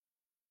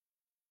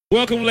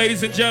Welcome,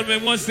 ladies and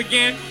gentlemen, once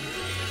again.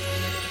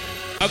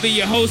 I'll be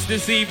your host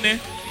this evening.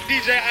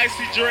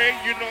 djicdre,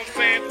 you know what I'm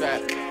saying?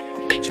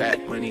 Trap,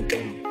 trap money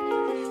boom.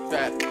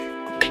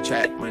 Trap,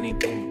 trap money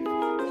boom.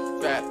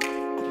 Trap,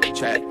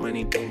 trap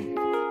money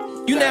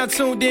boom. You now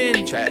tuned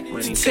in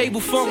to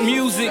Table Funk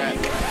Music.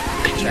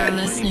 You're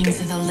listening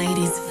to the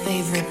ladies'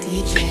 favorite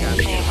DJ.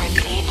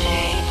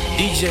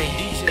 DJ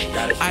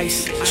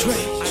Ice Dre.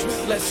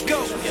 Let's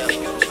go.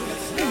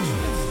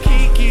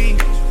 Kiki,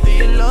 do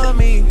you love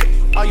me?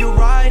 Are you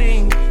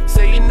riding?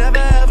 Say you never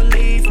ever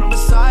leave from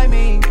beside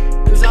me.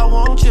 Cause I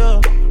want you,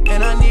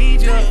 and I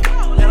need you,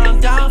 and I'm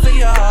down for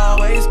you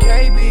always.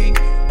 KB,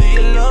 do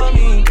you love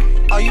me?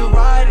 Are you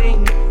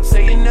riding?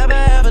 Say you never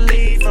ever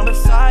leave from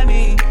beside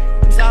me.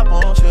 Cause I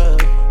want you,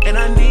 and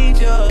I need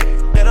you,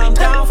 and I'm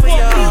down for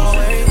you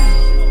always.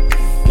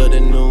 But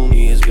the new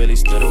me is really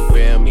still the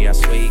real me. I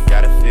swear you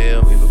gotta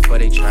feel me before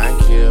they try and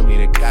kill me.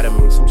 They gotta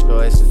make some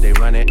choices, they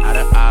running out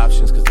of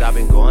options. Cause I've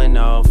been going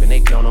off and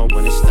they don't know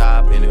when to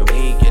stop. And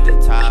when you get to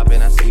the top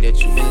and I see that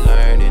you've been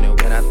learning. And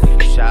when I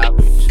think you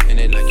shopping, you spend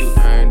it like you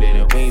earned it.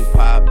 And when you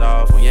popped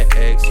off on your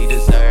ex, he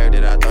deserved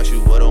it. I thought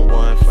you would've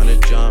won from the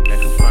jump that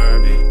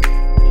confirmed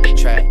it.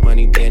 Trap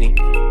money Benny,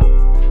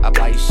 I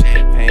buy you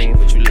champagne,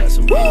 but you love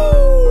some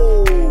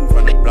money.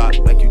 From the block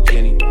like you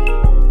Jenny.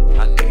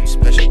 I know you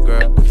special,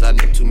 girl, cause I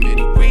know too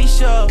many.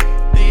 Risha,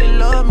 do you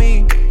love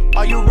me?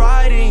 Are you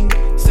riding?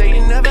 Say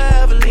you never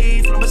ever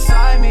leave from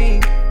beside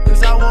me.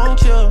 Cause I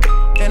want you,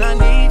 and I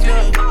need you,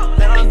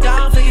 and I'm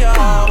down for you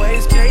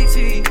always.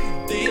 JT,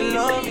 do you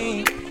love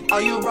me?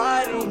 Are you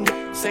riding?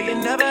 Say you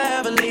never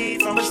ever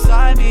leave from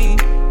beside me.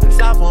 Cause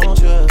I want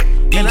you,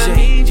 and I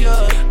need you,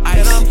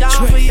 and I'm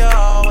down for you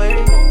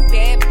always.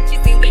 Bad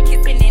bitches and we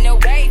kissing in a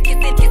way,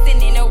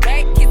 kissing in a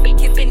way,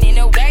 kissing in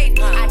a way.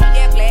 I need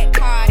that black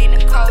card in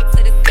the code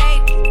to the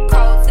safe,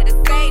 code to the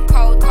safe,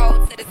 code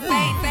to the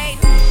safe.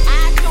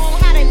 I show 'em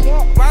how to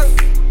network.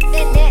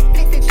 That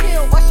Netflix and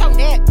chill. What's your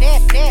net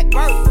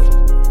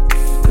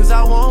worth? Cause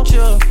I want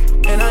you,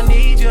 and I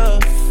need you,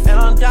 and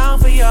I'm down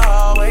for you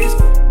always.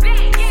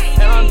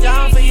 And I'm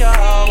down for you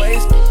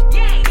always.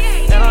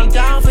 And I'm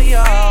down for you,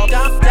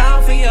 down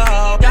for you,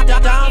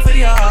 down for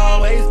you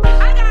always.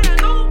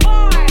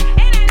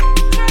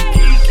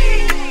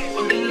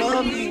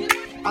 Love me,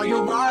 are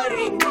you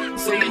riding?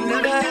 Say you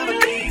never ever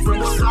leave from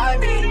beside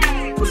me.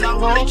 Cause I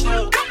want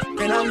you,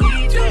 and I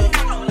need you,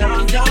 and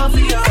I'm down for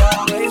you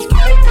always.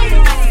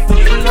 Do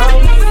you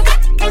love me?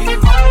 Are you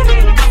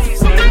riding?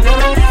 Say you never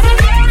ever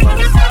leave from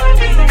beside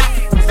me.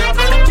 Cause I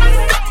want you,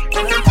 and I'm down for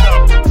you.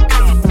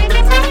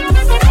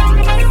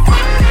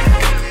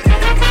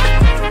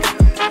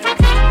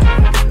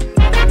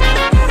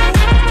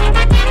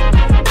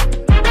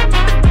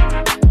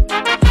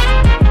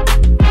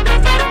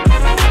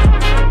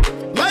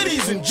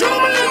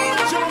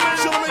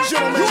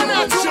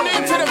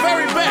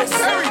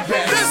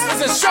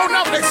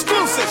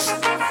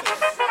 Exclusive.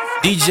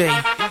 DJ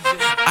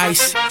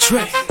Ice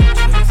Dre.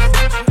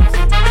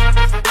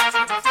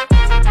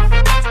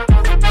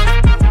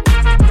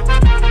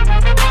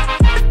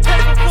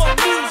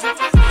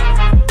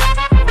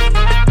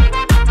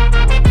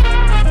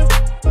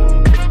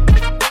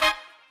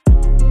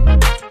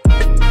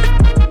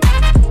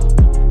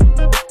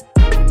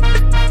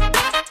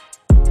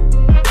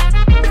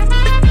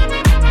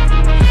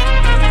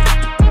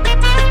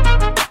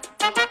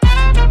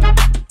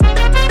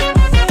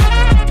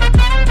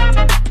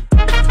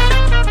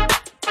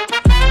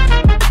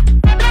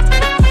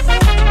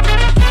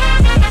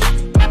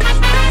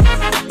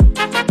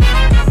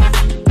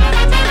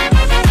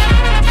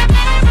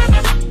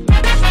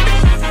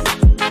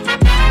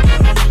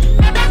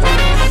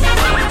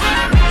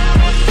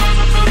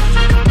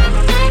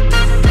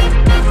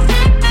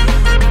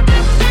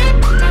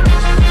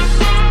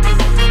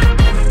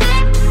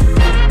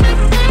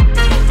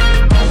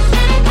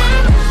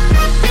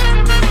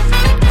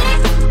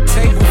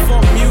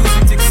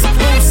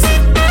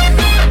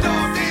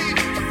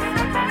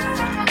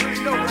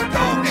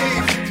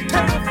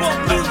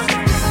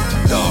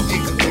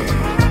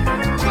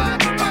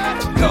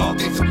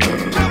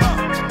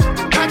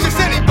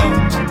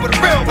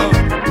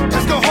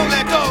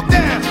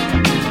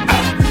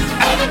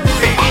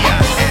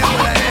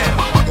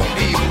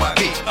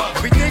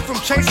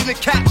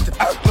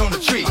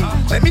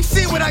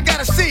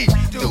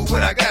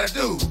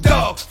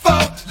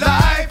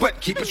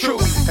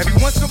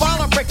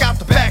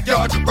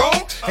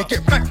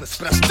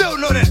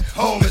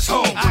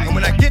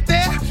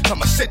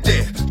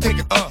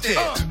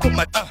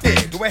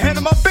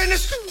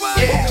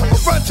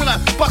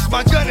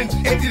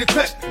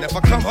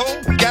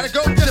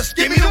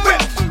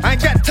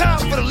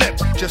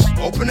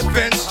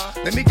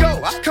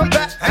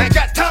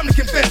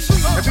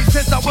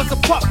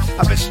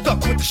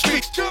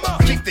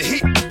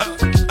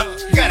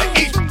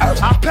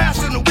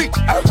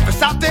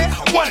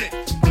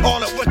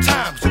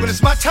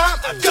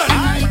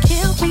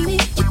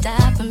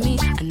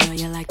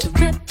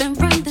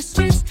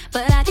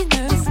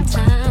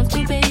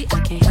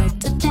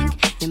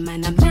 Might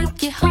not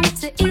make it home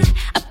to eat.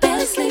 I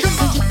barely sleep.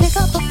 Could you pick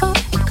up a phone?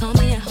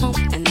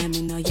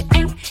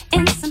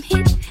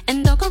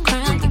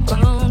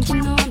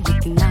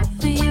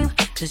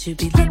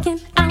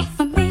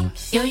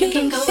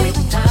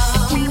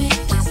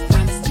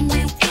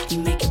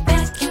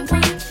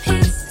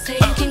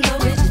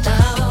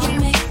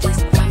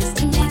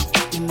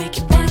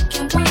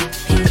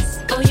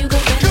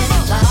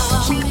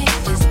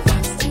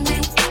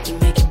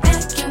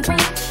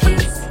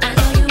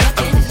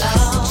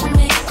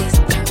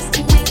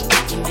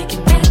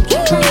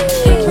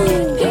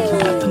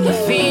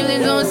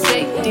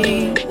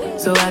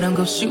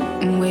 go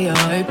shooting where your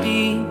heart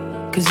beat.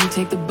 Cause you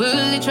take the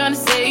bullet trying to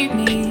save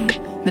me.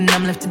 Then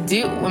I'm left to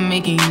deal with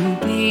making you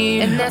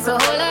bleed. And that's a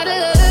whole lot of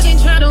love,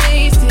 ain't trying to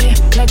waste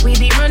it. Like we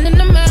be running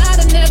them out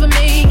and never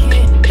make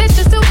it. That's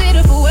just too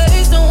bitter for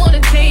words, don't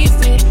wanna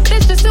taste it.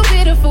 That's just too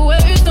bitter for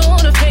words, don't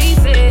wanna face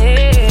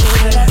it.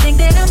 But I think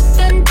that I'm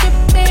done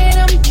tripping,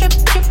 I'm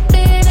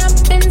tripping. I've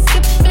been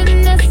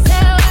sipping, that's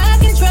how I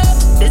control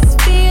this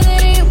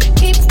feeling. You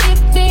keep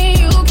gifting,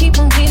 you keep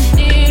on getting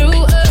it.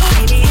 Ooh, oh.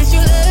 Maybe it's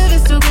your love,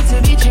 it's too good to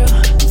be true.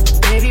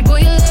 Baby boy,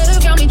 your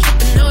love got me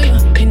tripping on you.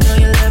 You know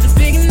your love is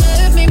big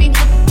enough, made me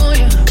trip on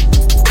you.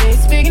 Yeah,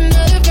 it's big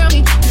enough, got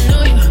me tripping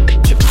on you.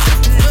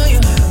 Tripping on you.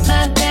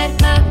 My bad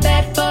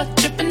for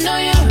tripping on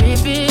you.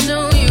 Tripping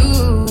on you.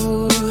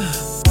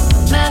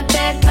 My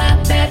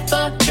bad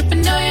for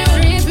tripping on you.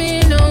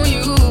 Tripping on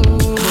you.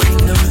 You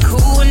know it's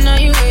cool when now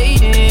you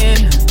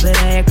waiting, but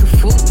I act a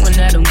fool when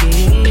I don't get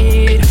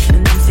it.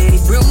 And I'm steady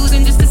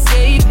bruising just to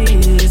save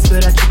this,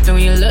 but I tripped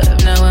on your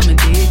love, now I'm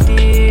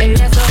addicted. And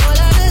that's a whole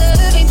lot of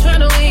love, ain't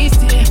tryna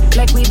waste it.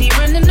 Like we be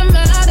running them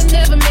out and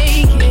never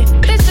make it.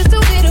 That's just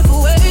too bitter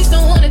for words,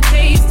 don't wanna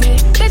taste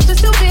it. That's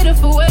just too bitter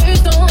for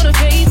words, don't wanna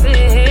face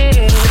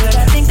it. But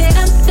I think that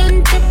I'm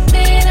done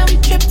tripping, I'm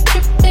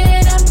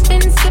tripping. I've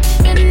been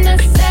sipping,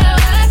 that's how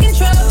I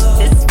control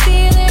this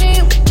feeling.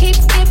 You keep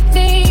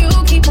gifting, you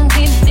keep on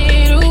getting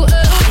it. Ooh, oh.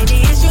 Maybe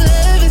it's your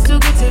love, it's too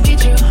good to be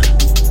true.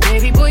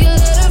 Baby boy, your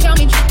love got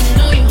me tripping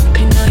on you.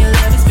 You know your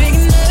love is big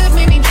enough,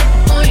 made me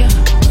trip on you.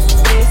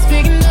 Yeah, it's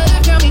big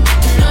enough, got me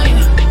tripping on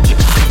you.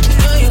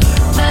 Tripping on you.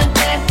 My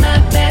bad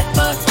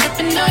for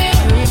tripping on you.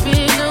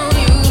 Tripping on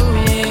you,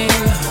 yeah.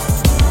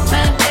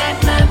 My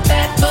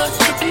bad for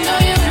tripping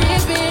on you.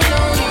 Tripping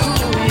on you,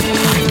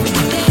 yeah.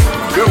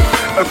 Go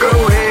ahead, go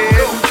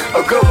ahead,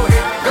 go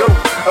ahead, go ahead, go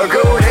ahead,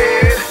 go ahead.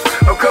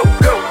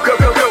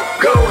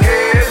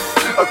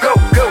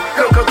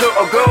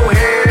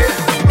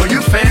 Oh,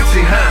 you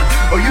fancy,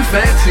 huh? Oh, you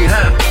fancy,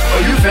 huh?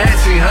 Oh, you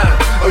fancy, huh?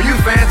 Oh, you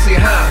fancy,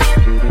 huh?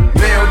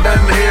 Nail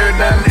done, hair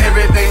done,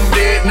 everything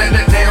did.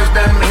 Nails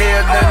done,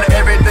 hair done,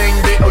 everything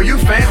did. Oh, you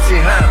fancy,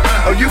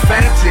 huh? Oh, you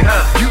fancy,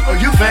 huh? Oh,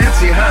 you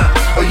fancy, huh?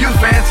 Oh, you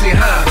fancy,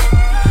 huh?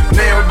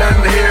 Nail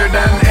done, hair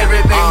done,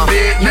 everything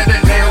did.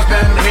 Nails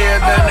done, hair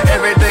done,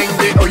 everything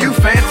did. Oh, you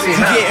fancy,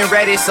 huh? You getting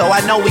ready, so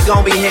I know we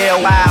gon' be here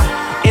a while.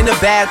 In the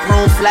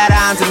bathroom, flat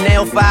irons and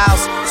nail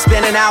files.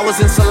 Spending hours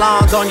in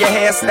salons on your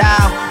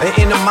hairstyle. And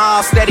in the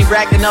mall, steady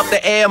racking up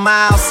the air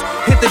miles.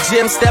 Hit the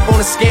gym, step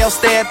on the scale,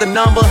 stare at the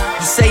number.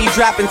 You say you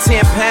dropping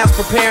 10 pounds,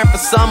 preparing for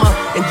summer.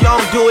 And you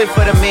don't do it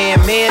for the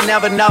men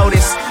never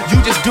notice. You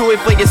just do it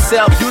for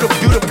yourself, you the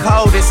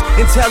coldest.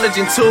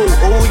 Intelligent too,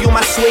 ooh, you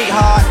my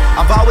sweetheart.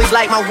 I've always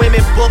liked my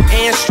women book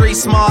and street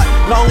smart.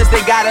 Long as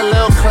they got a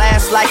little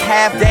class like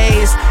half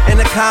days. And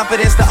the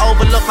confidence to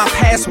overlook my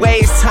past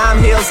ways.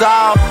 Time heals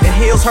all, and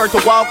heels hurt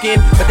to walk in.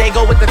 But they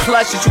go with the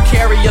clutch that you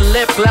carry your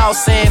lip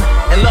gloss in.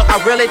 And look, I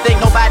really think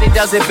nobody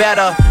does it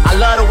better. I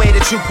love the way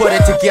that you put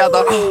it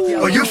together.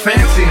 Oh, you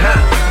fancy,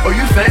 huh? Oh,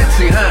 you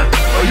fancy, huh?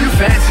 Oh, you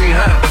fancy,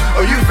 huh?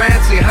 Oh, you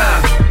fancy,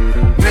 huh?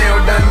 Nail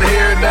done,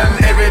 hair done,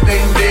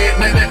 everything did.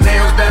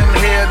 Nails done,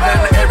 hair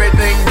done,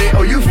 everything did.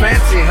 Oh, you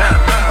fancy,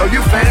 huh? Oh,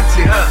 you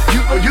fancy,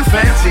 huh? Oh, you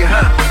fancy,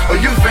 huh? Oh,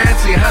 you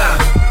fancy, huh?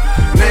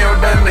 Nail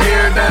done,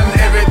 hair done,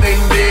 everything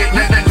did.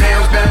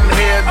 Nails done,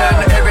 hair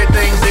done,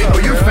 everything did. Oh,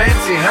 you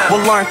fancy, huh?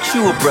 Well, aren't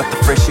you a breath of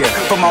fresh air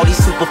from all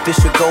these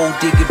superficial gold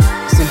diggers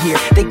in here?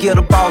 They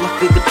get a ball and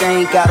figure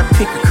they ain't gotta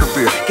pick a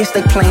career. Guess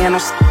they plan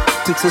on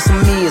until some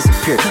meals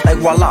appear. Like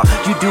voila,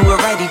 you do it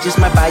right, he just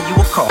might buy you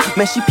a car.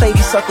 Man, she play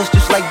these suckers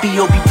just like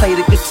B.O.B. play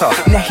the guitar.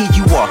 Now here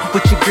you are,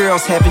 with your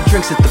girls having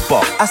drinks at the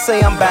bar. I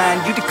say I'm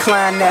buying, you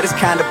decline, that is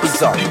kinda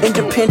bizarre.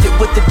 Independent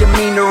with the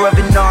demeanor of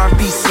an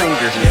R&B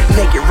singer.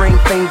 Naked ring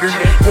finger,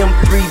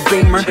 M3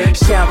 Beamer,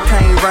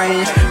 champagne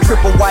range,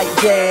 triple white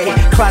jag,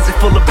 closet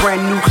full of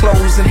brand new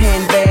clothes and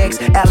handbags.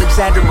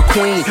 Alexander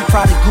McQueen,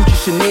 Prada, Gucci,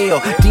 Chanel,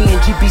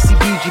 D&G,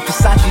 BCBG,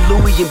 Versace,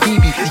 Louis, and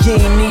BB.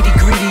 You ain't needy,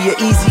 greedy, or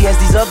easy as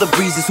these other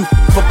breezes who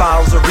for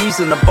bottles of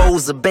reason, the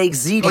bowls of baked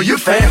ziti. Oh, you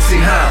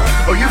fancy,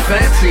 huh? Oh, you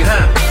fancy,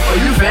 huh? Oh,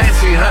 you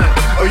fancy,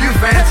 huh? Oh, you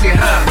fancy,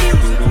 huh?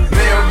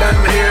 Nail done,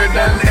 hair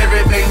done,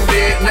 everything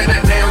did.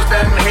 Nails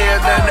done, hair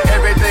done,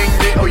 everything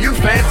did. Oh, you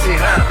fancy,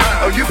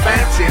 huh? Oh, you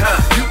fancy,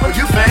 huh? Oh,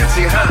 you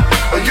fancy, huh?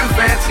 Oh, you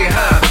fancy,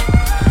 huh?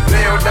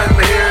 Nail done,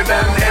 hair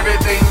done,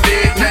 everything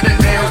did.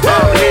 Nails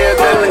done, hair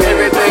done,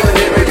 everything,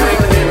 everything.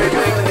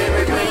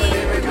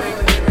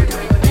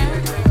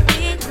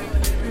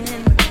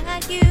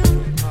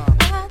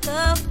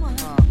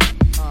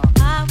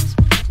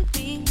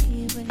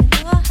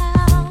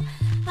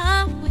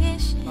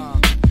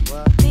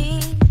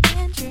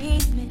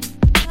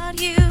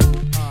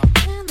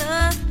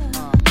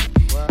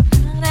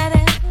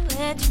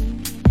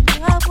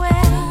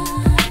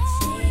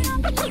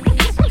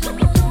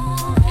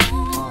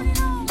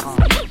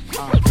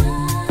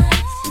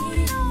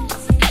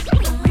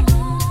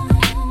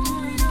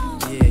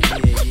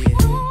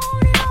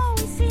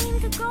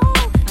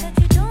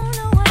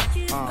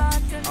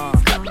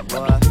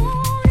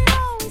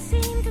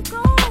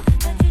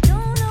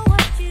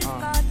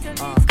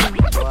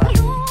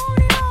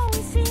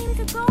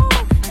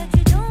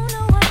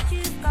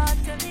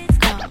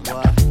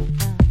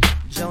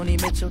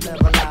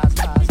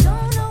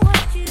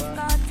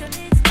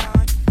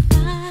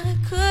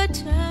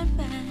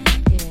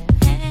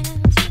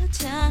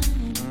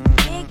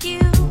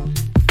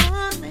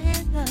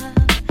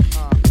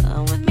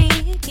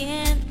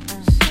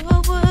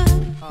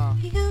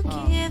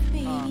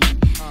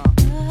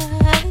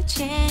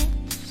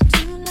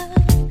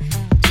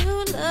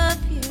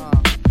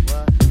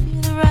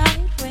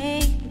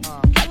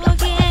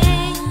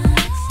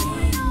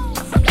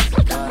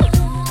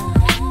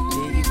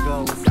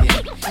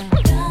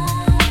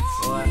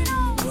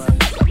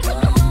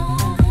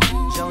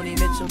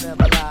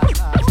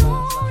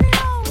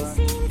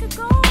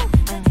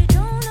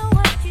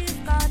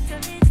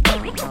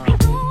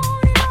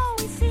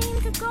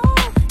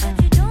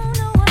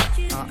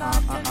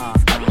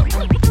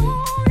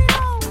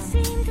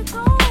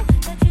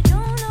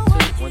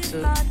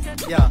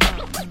 Yeah.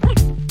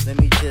 Let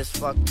me just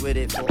fuck with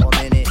it for a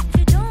minute.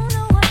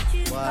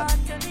 What?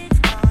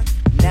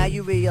 Now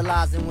you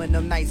realizing when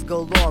them nights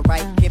go long,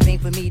 right? It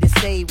ain't for me to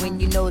say when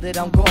you know that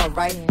I'm gone,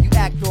 right? You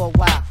act all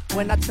wild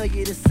when I tell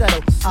you to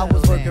settle. I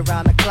was working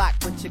around the clock,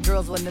 but your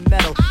girls on the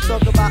metal.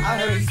 Talk about I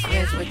heard he's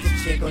friends with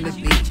this chick on the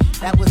beach.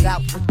 That was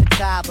out with the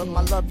tie, but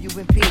my love you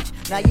impeach.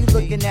 Now you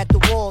looking at the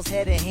walls,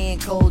 head in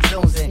hand, cold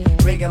jonesing.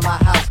 Rigging my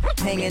house,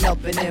 hanging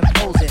up and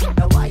imposing.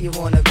 Now why you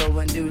wanna go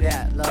and do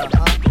that, love,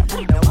 huh?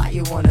 Now why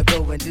you wanna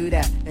go and do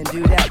that,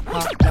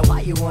 huh? Now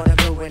why you wanna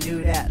go and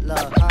do that,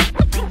 love, huh?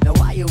 Now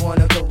why you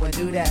wanna go and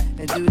do that,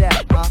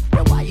 huh?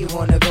 Now why you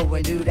wanna go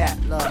and do that,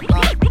 love,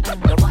 huh?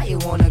 Now why you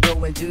wanna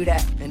go and do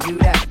that,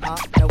 huh?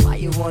 Now why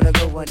you wanna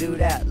go and do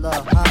that,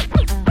 love, huh?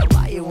 Now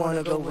why you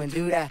wanna go and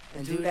do that,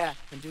 and do that,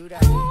 and do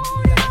that, and do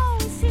that?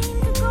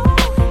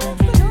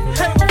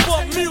 Hey,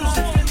 fuck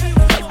music.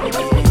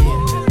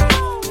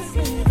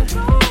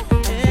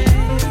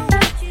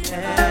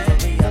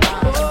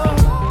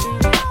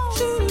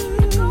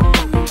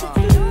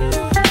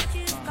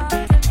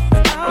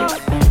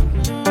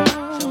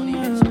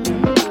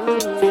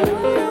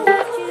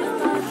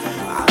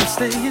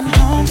 Staying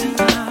home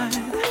tonight.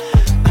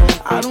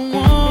 I don't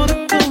wanna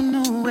go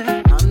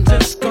nowhere. I'm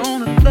just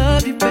gonna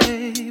love you,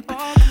 babe,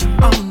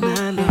 all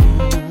night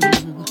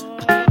long.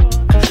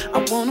 I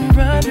wanna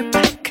rub your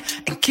back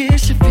and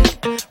kiss your feet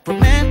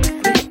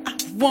romantically. I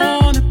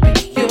wanna be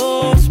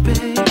yours,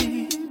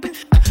 babe,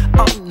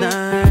 all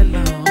night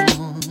long.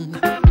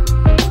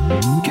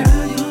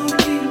 Girl, you're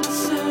my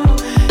soul.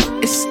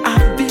 It's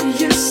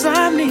obvious I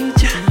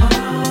need you.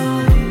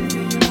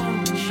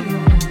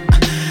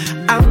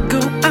 I'll go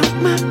out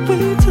my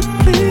way to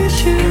please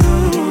you.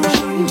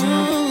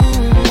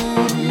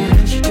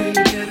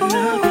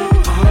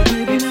 Oh,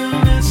 baby, now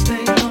let's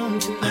stay home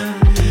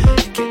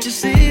tonight. Can't you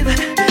see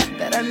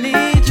that I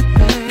need you,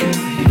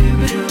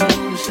 baby?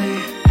 Say,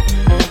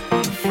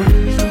 no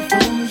friends, no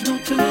phones, no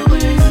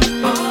toys.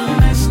 Oh,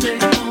 let's stay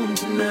home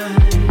tonight.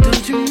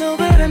 Don't you know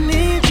that I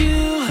need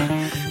you?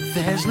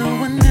 There's no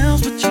one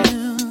else but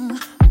you.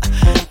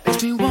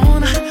 Makes me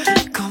wanna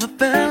call the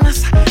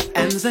fellas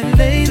and say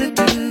later,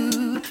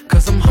 dude,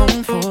 'cause I'm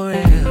home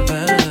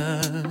forever.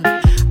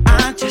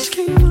 I just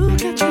can't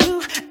look at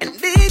you and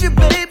leave you,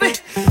 baby.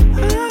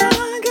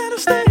 I gotta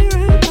stay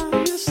right by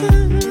your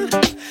side.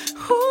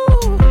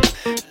 Ooh,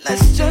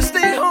 let's just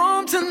stay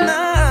home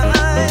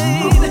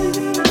tonight.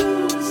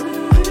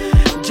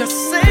 Just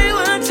say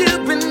what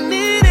you've been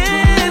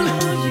needing.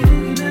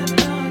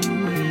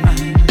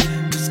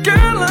 'Cause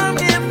girl, I'm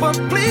here for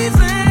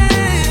pleasing.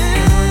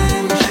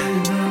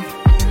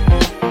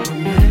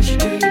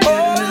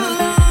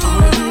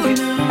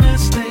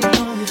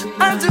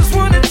 I just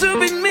want it to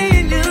be me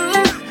and you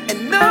and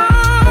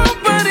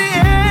nobody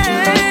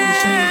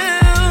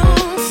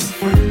else.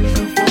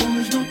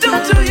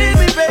 Don't you hear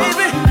me,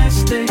 baby? Let's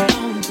stay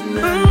home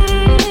tonight.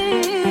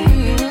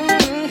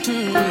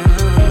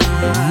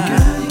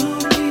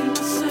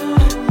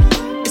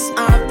 It's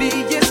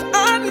obvious I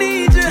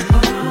need you.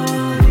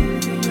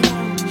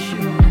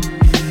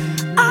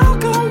 I'll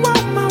go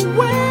out my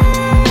way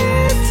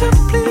to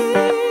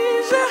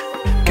please you.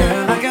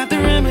 Girl, I got the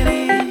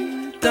remedy.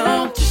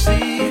 Don't you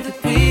see that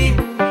we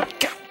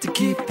got to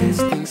keep this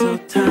thing so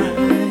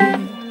tight?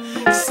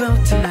 So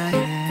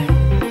tonight,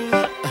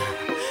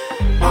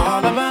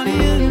 all about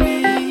you and me.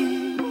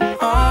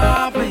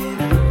 Oh,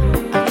 baby,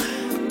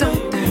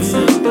 don't that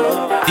sound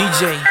alright?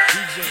 DJ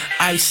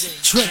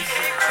djicdre.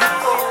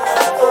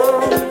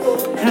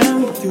 How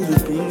do the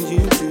things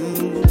you do?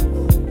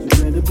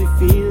 Incredibly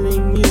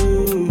feeling you.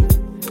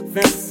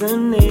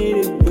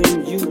 Fascinated when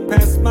you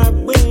pass my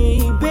way,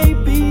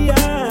 baby.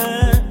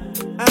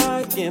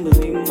 I can't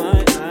believe my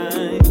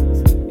eyes.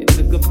 It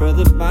took a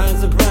brother by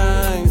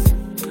surprise.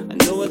 I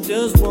know I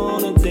just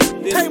wanna take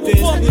this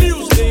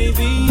distance,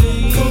 baby.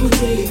 Go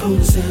away on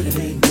a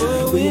Saturday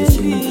night with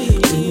you.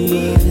 Do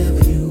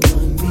whatever you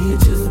want me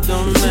to. Just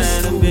don't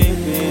matter,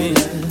 baby.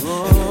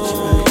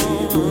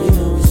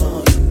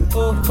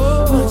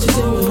 What you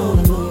doing all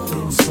alone?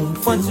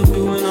 What you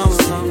doing all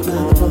alone?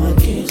 Why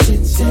can't you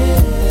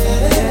tell?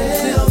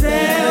 Tell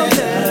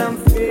that I'm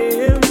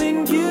feeling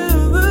you.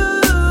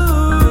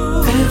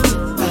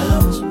 After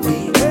hours, we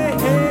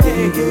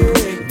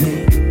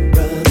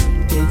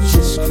it's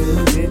just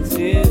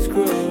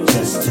screw.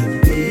 Just to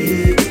be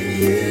with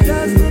you.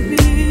 Just to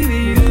be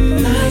with you.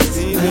 Nights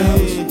out,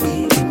 we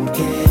can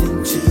get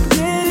into.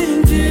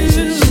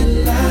 Pleasures you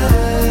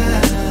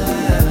like.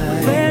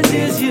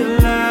 Pleasures you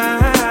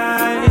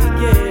like,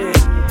 yeah.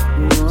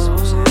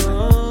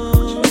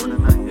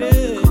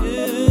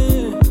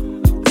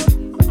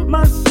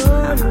 My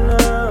soul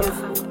love,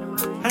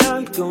 how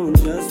you gonna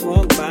just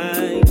walk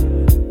by?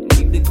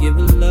 Need to give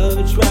the love a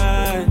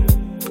try.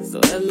 So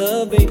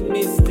elevate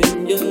me,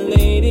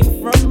 stimulating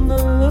from the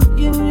look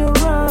in your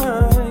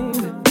eyes.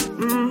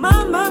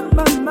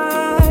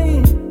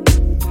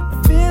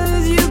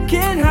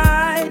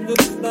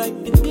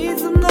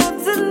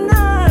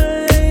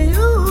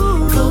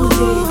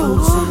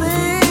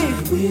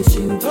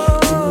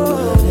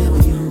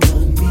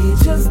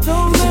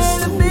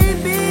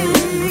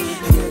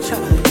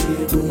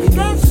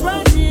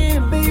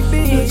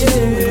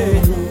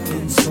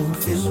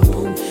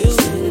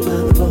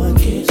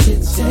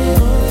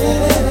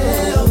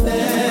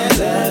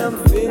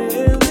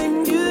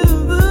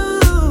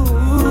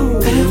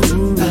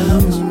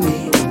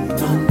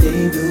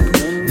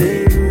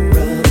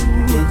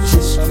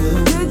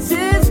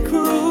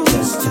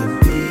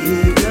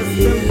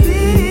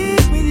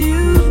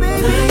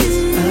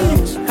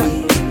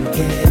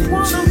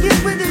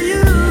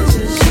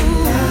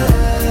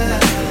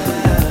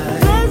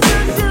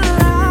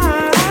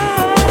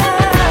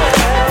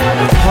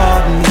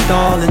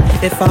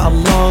 if I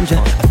alarmed you.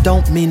 I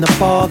don't mean to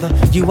bother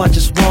you, I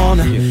just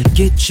wanna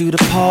get you to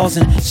pause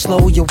and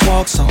slow your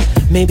walk, so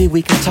maybe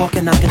we can talk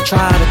and I can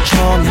try to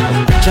charm you.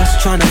 I'm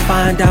just trying to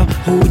find out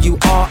who you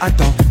are. I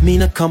don't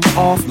mean to come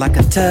off like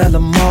a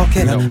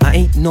telemarketer. I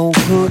ain't no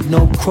hood,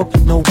 no crook,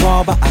 no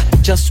robber. I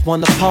just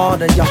want a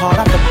part of your heart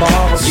I can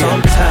borrow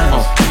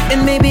sometimes.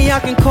 And maybe I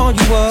can call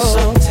you up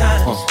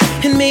sometimes.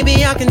 And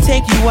maybe I can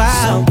take you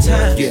out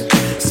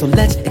sometimes. So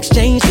let's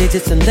exchange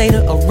digits and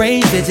later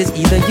arrange visits,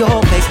 either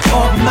your place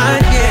or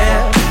mine.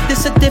 Yeah,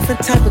 this a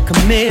different type of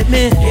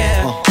commitment.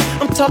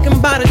 I'm talking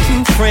about a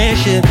true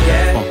friendship.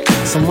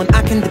 Someone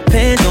I can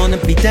depend on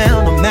and be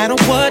down no matter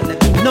what.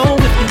 Let me know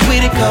if you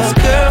with it, cause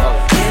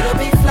girl, it'll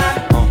be fly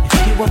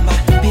if you are my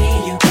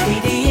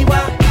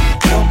B-U-D-D-Y.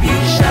 Don't be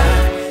shy,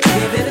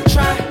 give it a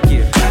try.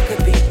 I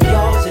could be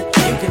yours and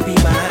you can be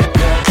mine,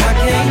 girl. I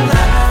can't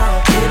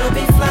lie, it'll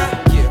be fly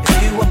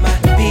if you are my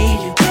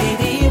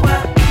B-U-D-D-Y.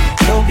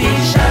 Don't be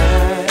shy,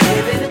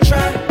 give it a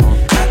try.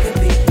 I could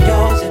be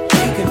yours and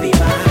you can be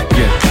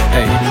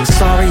mine.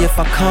 Sorry if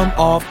I come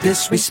off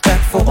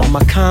disrespectful or my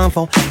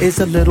convo is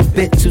a little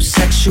bit too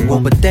sexual,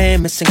 but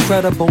damn, it's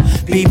incredible.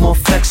 Be more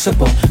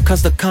flexible,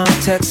 cause the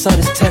context of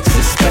this text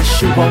is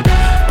special.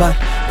 But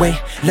wait,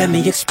 let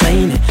me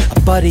explain it. A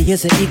buddy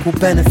is an equal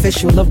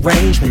beneficial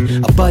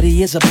arrangement. A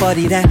buddy is a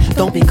buddy that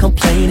don't be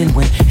complaining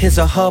when his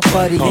or her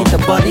buddy ain't the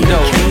buddy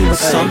that came with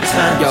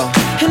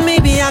sometimes. And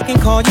maybe I can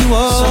call you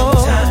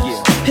up,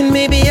 and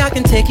maybe I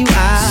can take you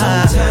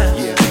out.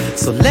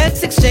 So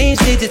let's exchange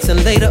digits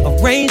and later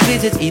arrange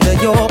visits, either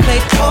your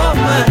place or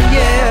mine.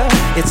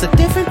 Yeah, it's a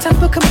different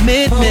type of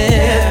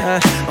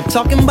commitment. I'm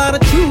talking about a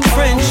true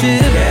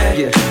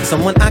friendship.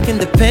 Someone I can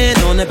depend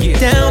on to be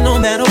down no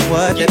matter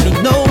what. Let me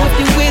know if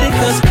you with it,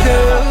 cause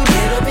girl,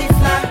 it'll be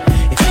fly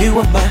if you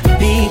are my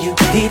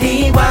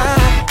B-U-D-D-Y.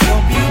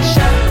 Don't be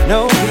shy,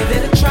 no, give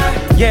it a try.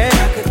 Yeah, I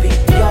could be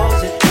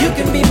yours and you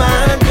can be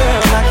mine,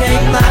 girl. I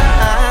can't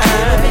lie,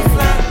 it'll be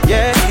fly.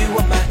 Yeah, if you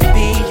are my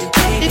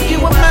B-U-D-D-Y. If you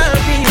are my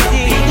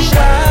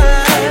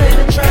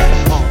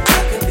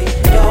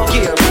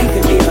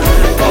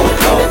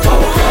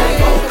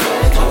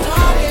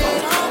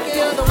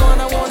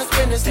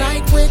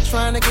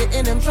trying to get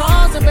in them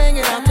drawers and bang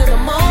it out till the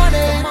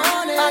morning.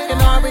 I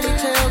can already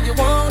tell you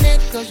want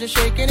it, cause you're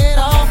shaking it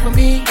off for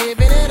me,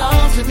 giving it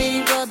all to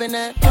me, rubbing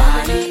that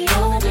body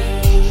on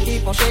me.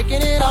 Keep on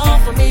shaking it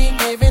off for me,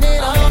 giving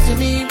it all to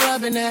me,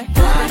 rubbing that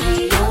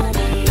body on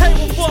me.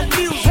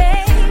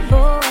 Hey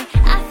boy,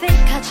 I think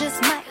I just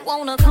might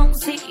wanna come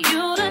see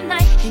you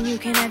tonight, and you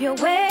can have your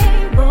way,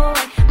 boy.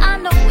 I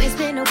know it's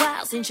been a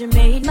while since you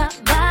made my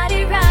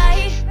body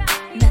right.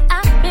 Now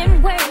I've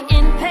been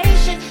waiting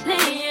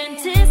patiently,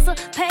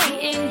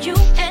 anticipating you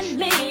and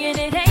me, and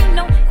it ain't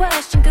no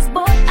question, cause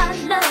boy, I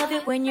love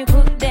it when you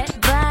put that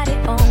body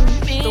on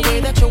me. The way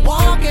that you're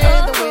walking,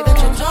 the way that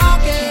you're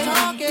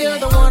talking, you're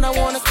the one I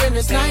wanna spend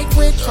this night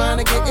with, trying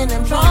to get in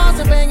them drawers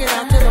and bang it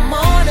out till the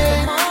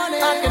morning.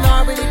 I can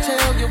already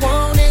tell you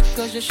want it,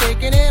 cause you're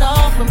shaking it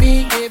off for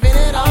me, giving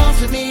it all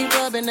to me,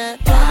 rubbing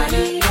that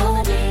body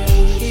on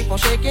me. Keep on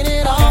shaking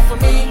it off for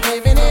me,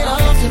 giving it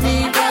all to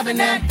me, rubbing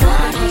that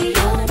body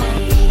on me.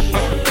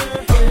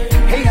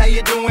 Hey, how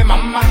you doing,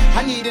 mama?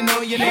 I need to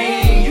know your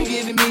name. You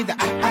giving me the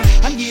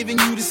I'm giving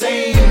you the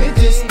same. It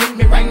just hit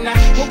me right now.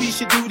 What we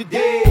should do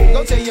today?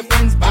 Go tell your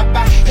friends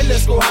bye-bye and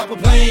let's go hop a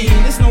plane.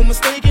 There's no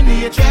mistaking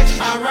the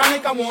attraction.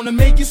 Ironic, I wanna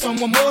make you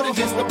someone more than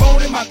just a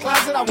bone in my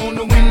closet. I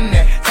wanna win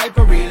that type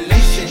of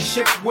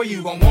relationship where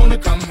you gon' wanna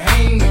come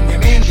hang when your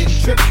man didn't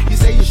trip. You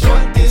say you're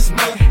short this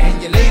month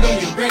and you late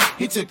on your rent.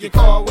 He took your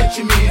car, what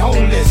you mean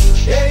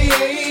homeless?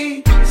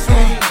 Hey,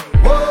 swing,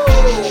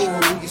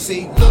 whoa. You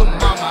say, look,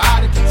 mama,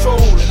 out of control,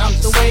 and I'm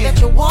just the way that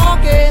you're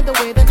walking, the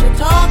way that you're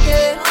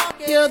talking,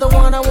 you're the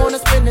one I wanna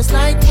spend this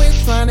night with,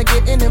 trying to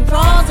get in them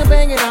drawers and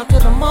bang it out till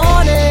the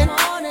morning.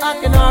 I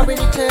can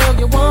already tell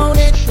you want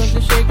it, cause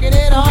you're shaking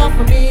it off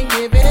for me,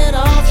 giving it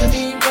all to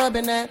me,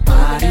 rubbing that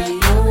body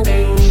on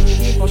me.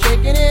 Keep on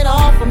shaking it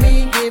off for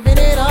me, giving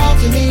it all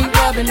to me,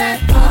 rubbing that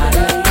body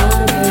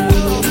on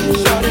me.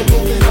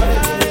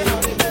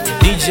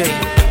 DJ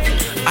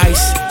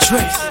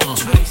djicdre.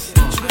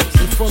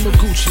 In front of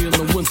Gucci in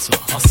the winter,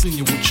 I seen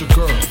you with your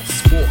girls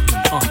walking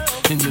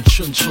in your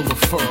chinchilla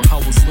fur. I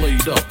was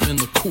laid up in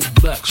the coupe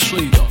back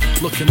shader,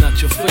 looking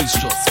at your face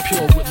just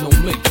pure with no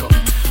makeup.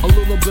 A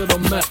little bit of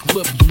MAC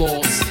lip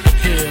gloss,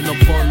 hair in a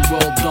bun,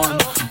 well done.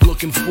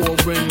 Looking for a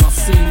ring, I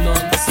seen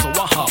none, so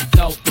I hopped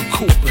out the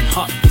coupe and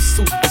hot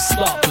pursuit was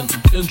stopping.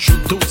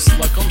 Introduced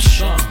like I'm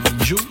shining,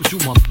 you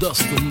my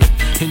destiny.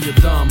 In your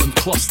diamond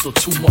cluster,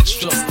 too much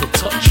just to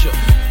touch you.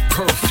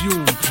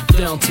 Perfume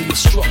down to your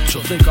structure.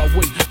 Think I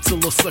wait till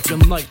the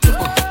second night to,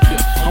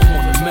 I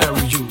wanna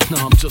marry you.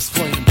 Now I'm just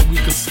playing, but we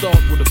could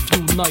start with a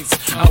few nights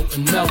out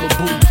in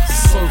Malibu,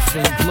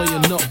 surfing,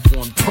 laying up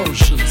on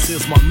Persians.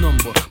 Here's my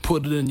number,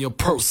 put it in your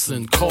purse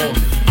and call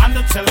me. On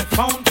the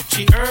telephone,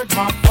 she heard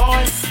my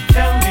voice.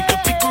 Tell me to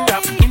pick her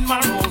up in my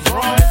Rolls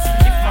Royce.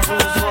 If my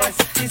Rolls Royce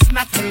is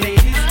not for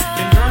ladies,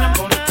 then girl, I'm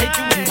gonna take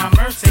you in my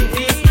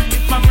Mercedes.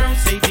 If my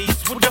Mercedes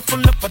would have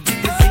full up of the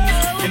disease,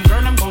 then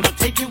girl, I'm gonna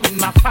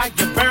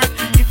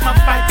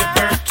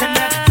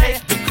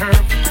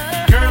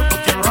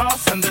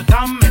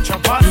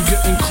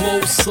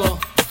closer.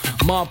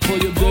 My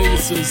player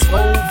days is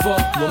over.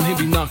 Well,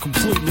 maybe not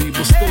completely,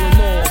 but still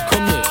in all,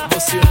 come here,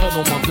 rest your head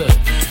on my bed.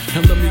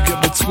 And let me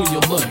get between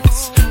your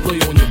legs, lay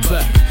on your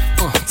back,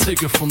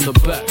 take it from the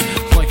back,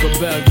 like a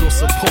bad girl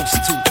supposed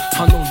to.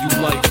 I know you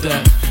like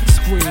that.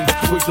 Scream,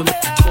 wake the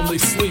when they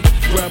sleep.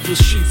 Grab the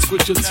sheets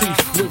with your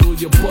teeth, wiggle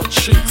your butt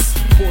cheeks.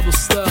 Pour the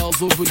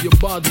styles over your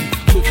body,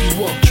 look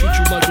you up, treat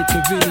you like a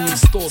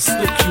convenience store,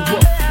 stick you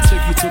up,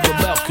 take you to the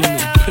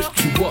balcony, pick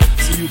you up,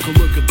 so you can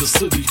look at the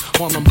city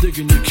while I'm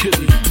digging your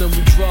kitty. Then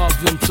we drive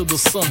into the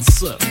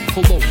sunset,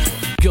 pull over,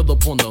 get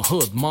up on the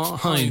hood, ma,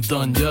 I ain't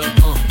done yet.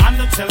 On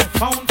the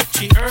telephone,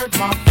 she heard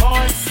my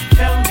voice,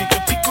 tell me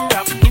to pick her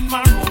up in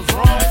my Rolls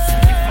Royce.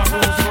 If my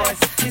Rolls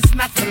Royce is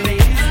not for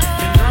ladies,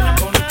 then girl, I'm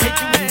gonna take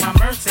you in my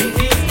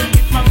Mercedes.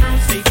 If my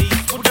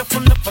Mercedes would have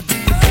full up a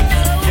disease,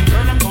 then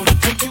girl, I'm gonna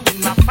take you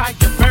in my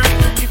Firebird.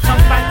 If my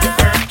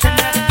Firebird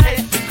cannot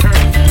take the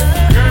curve,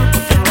 girl,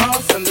 put your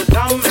ass on the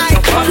down and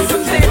the bus.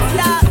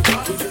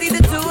 See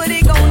the two of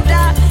they gon'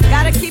 die.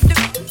 Gotta keep the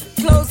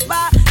close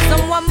by.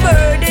 Someone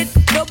murdered,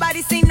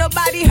 nobody seen,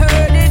 nobody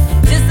heard it.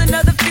 Just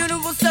another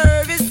funeral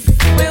service.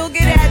 We'll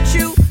get at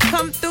you,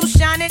 come through,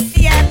 shine it,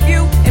 yap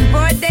you. In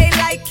broad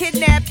daylight,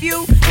 kidnap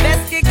you.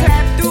 Let's get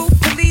clapped through.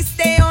 Police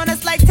stay on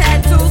us like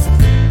tattoos.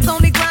 It's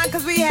only grind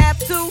cause we have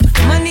to.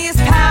 Money is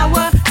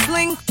power,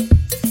 sling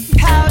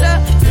powder.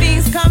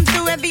 Fiends come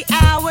through every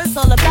hour. It's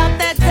all about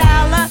that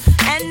dollar.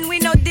 And we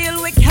no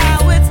deal with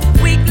cowards.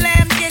 Weak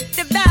lamb get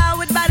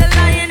devoured by the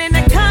lion in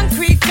the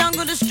concrete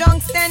jungle. The strong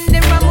stand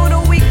and rumble.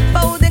 The weak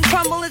fold and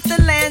crumble. It's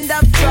the land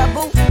of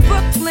trouble.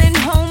 Brooklyn,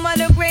 home of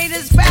the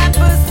greatest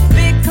rappers.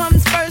 Big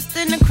comes first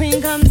and the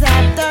cream comes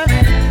after.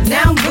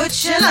 Now put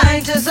your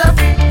lighters up.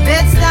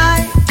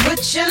 Bed-Stuy,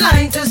 put your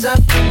lighters up.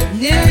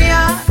 New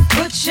York,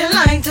 put your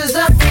lighters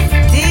up.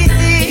 DC,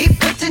 keep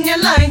putting your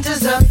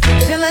lighters up.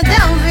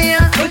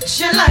 Philadelphia, put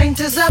your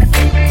lighters up.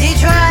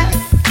 Detroit,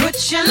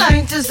 put your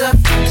lighters up.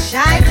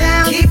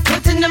 Chi-Town, keep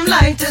putting them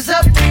lighters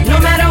up. No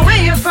matter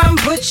where you're from,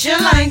 put your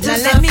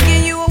lighters up. Now let me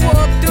give you a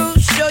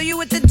walkthrough, show you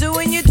what to do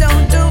and you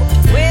don't do.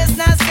 Where it's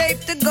not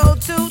safe to go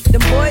to. The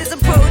boys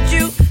approach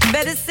you,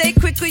 better stay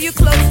quick who you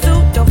close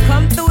to. Don't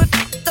come through if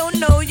don't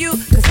know you,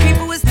 cause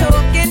people is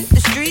talking,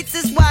 the streets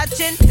is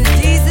watching, the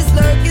G's is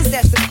lurking,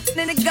 that's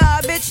the in the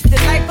garbage. The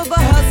life of a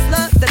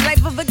hustler, the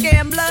life of a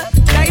gambler.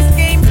 Dice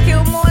games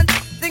kill more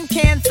than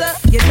cancer.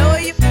 You know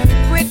you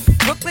with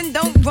Brooklyn,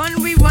 don't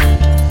run, we run.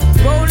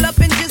 Roll up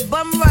and just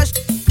bum rush.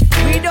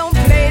 We don't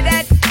play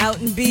that out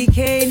in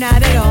BK,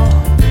 not at all.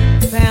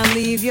 Found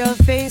leave your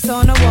face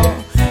on the wall.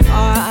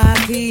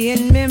 R.I.P.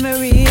 in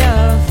memory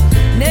of.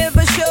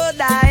 Never show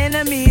thy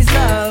enemies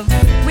love.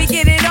 We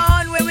get it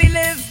on where we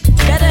live.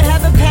 Better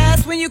have a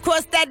pass when you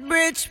cross that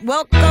bridge.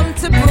 Welcome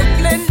to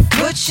Brooklyn.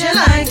 Put your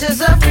lighters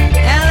up.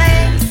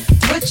 LA,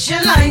 put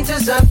your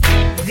lighters up.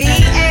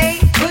 VA,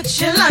 put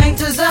your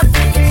lighters up.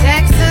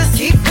 Texas,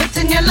 keep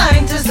putting your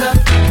lighters up.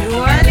 New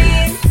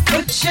Orleans,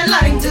 put your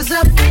lighters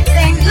up.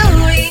 St.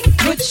 Louis,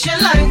 put your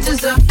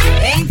lighters up.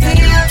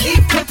 ATL,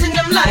 keep putting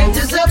them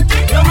lighters up.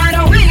 No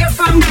matter where you're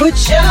from,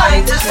 put your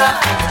lighters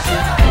up.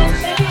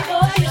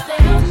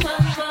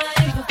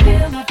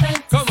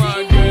 Come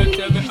on, girl,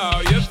 tell me how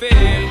you feel.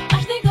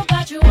 I think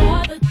about you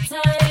all the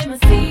time. I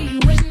see you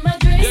in my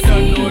dreams. You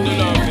don't know the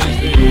love is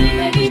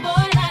real. Baby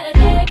boy, not a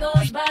day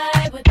goes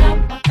by without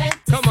my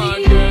fantasy. Come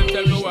on, girl,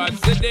 tell me what's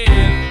the deal.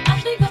 I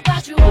think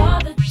about you all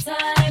the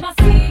time. I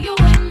see you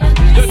in my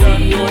dreams. You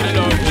don't know the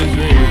love is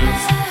real.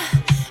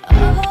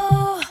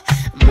 Oh,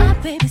 my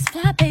baby's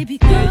fly, baby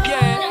girl.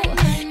 Yeah.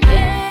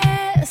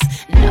 Yes,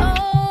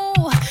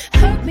 no,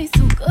 hurt me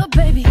so good,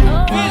 baby.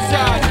 Oh,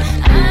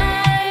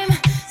 I'm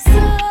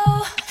so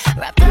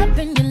wrapped up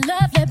in your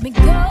love. Let me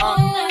go.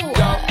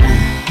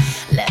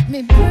 Let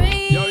me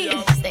breathe.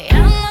 Stay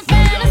out my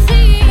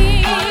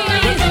fantasy.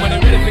 When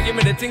they're ready for give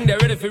me the thing, they're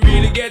ready for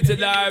really get to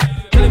life.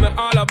 Telling me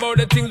all about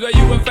the things where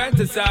you were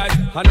fantasize.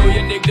 I know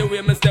you dig the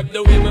way me step,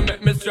 the way me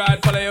make me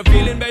stride. Follow your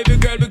feeling, baby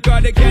girl,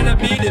 because they cannot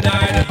be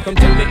denied. Come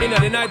take me in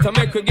at the night, I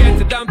make her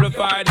get it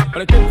amplified.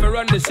 But I couldn't for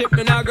run the ship,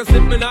 me now go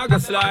slip, me now go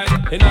slide.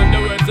 In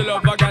other words, the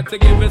love I got to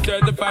give it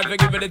certified. For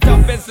give it the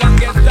toughest,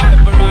 longest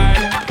time for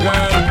ride,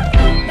 girl.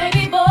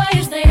 Baby boy,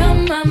 you stay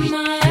on my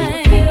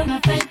mind. Feel my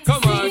fantasy.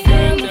 Come on,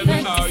 girl, tell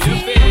me how you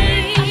feel.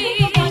 I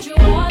think about you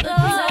all the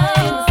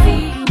time. I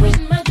see you in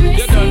my dreams.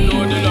 You don't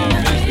know the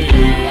love is real.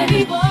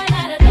 Baby boy,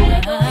 not a day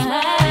goes by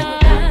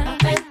without my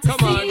fantasy.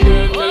 Come on,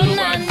 girl, tell me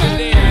what's the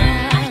deal.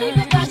 I think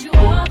about you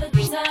all the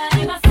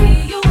time. I see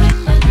you in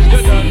my dreams. You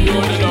don't know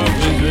the love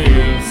is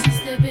real.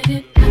 Stepping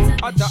it,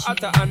 Atta,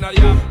 atta,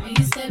 anaya.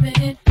 you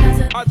stepping it,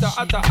 Atta,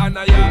 atta,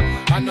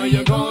 anaya. I know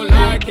you gon'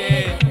 like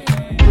it.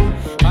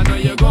 I know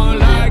you gon'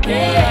 like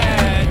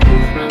it.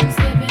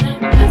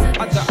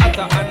 Atta,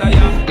 atta,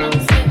 anaya.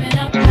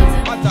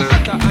 Atta,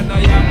 atta,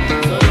 anaya.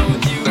 So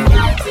don't you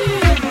fight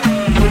it.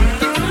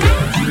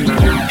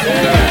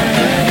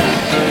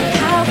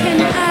 How can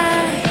I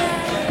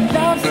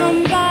love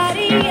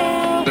somebody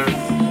else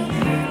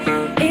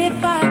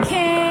if I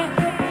can't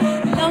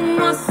love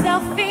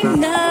myself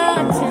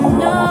enough to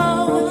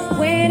know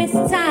when it's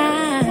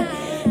time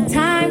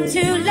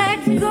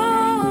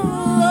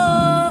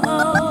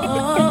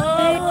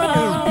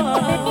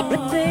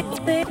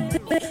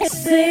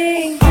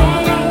sing.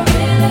 All I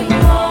really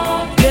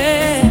want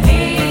is to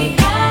be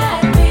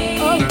happy.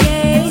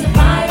 Okay. To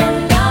find a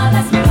love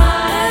that's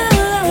mine.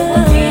 It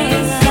would be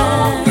so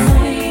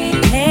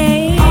sweet.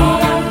 Hey.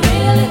 All I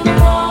really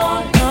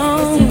want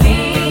is to be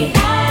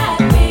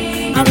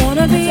happy. I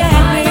wanna be happy. To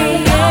find a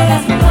love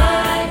that's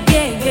mine.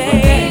 Yeah, yeah,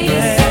 it would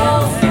be so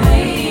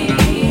sweet.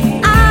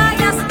 I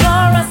ask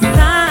for a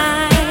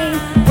sign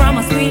from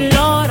a sweet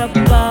Lord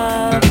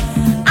above.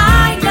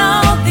 I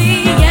know the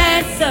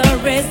answer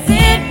is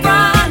in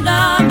front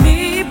of me,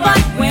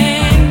 but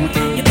when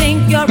you think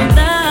you're in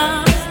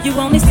love, you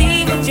only see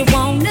what you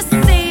want to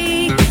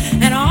see,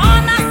 and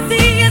all I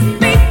see is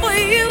me for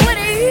you and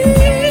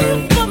you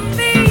for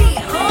me.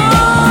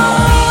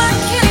 Oh, I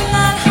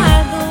cannot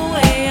hide the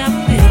way I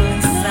feel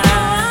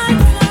inside.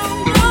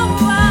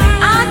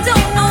 I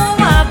don't know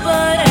why,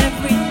 but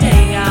every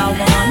day I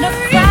wanna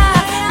cry.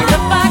 But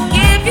if I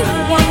give you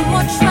one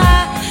more try,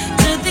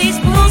 to these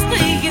rules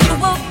for you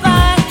will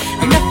find.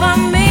 And if I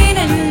mean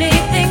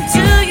anything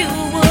to you,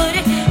 would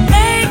it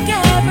make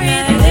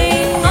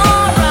everything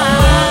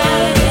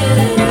alright?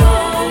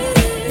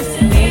 Is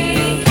to be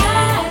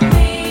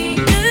happy.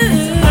 To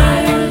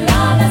find a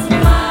love that's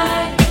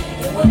mine.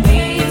 It would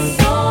be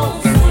so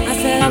sweet. I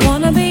said I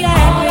wanna be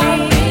happy. All I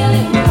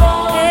really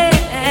want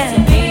is to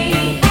be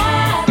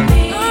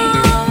happy.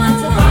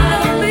 To find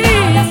a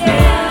love that's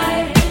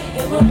mine.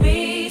 It would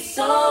be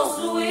so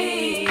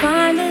sweet.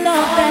 Find a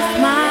love that's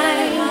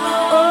mine.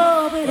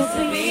 Oh, it'll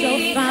be so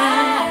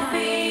fine.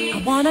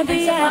 I wanna be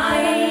happy.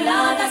 Find a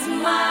love that's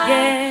mine.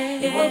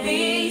 Yeah, it would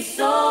be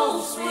so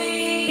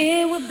sweet.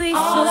 It would be so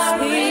sweet. All I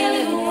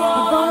really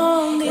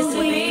want is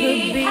to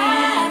be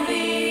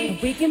happy.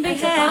 We can be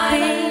happy.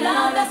 Find a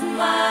love that's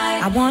mine.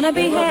 I wanna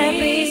be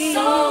happy.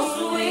 So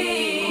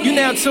sweet. You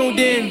now tuned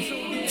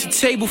in to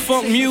Table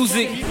Funk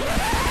Music.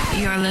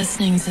 You're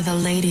listening to the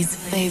ladies'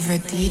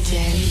 favorite DJ.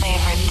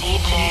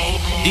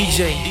 DJ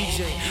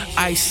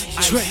Ice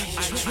Dre.